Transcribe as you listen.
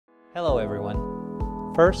Hello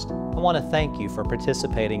everyone. First, I want to thank you for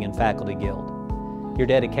participating in Faculty Guild. Your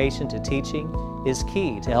dedication to teaching is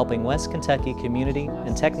key to helping West Kentucky community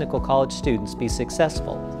and technical college students be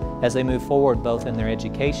successful as they move forward both in their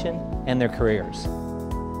education and their careers.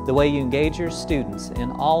 The way you engage your students in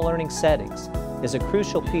all learning settings is a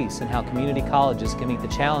crucial piece in how community colleges can meet the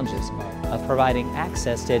challenges of providing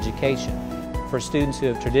access to education for students who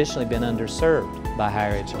have traditionally been underserved by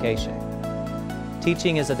higher education.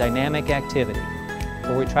 Teaching is a dynamic activity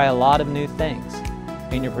where we try a lot of new things,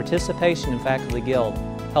 and your participation in Faculty Guild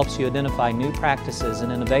helps you identify new practices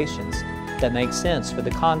and innovations that make sense for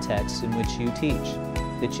the context in which you teach,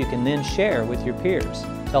 that you can then share with your peers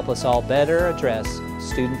to help us all better address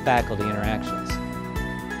student-faculty interactions.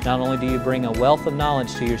 Not only do you bring a wealth of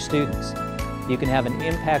knowledge to your students, you can have an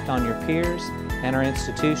impact on your peers and our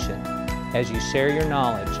institution as you share your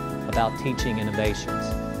knowledge about teaching innovations.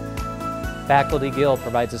 Faculty Guild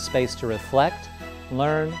provides a space to reflect,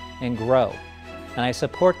 learn, and grow, and I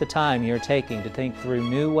support the time you're taking to think through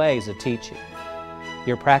new ways of teaching.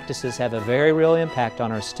 Your practices have a very real impact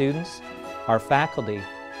on our students, our faculty,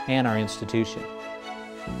 and our institution.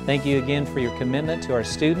 Thank you again for your commitment to our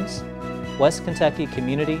students, West Kentucky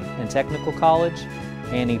Community and Technical College,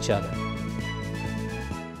 and each other.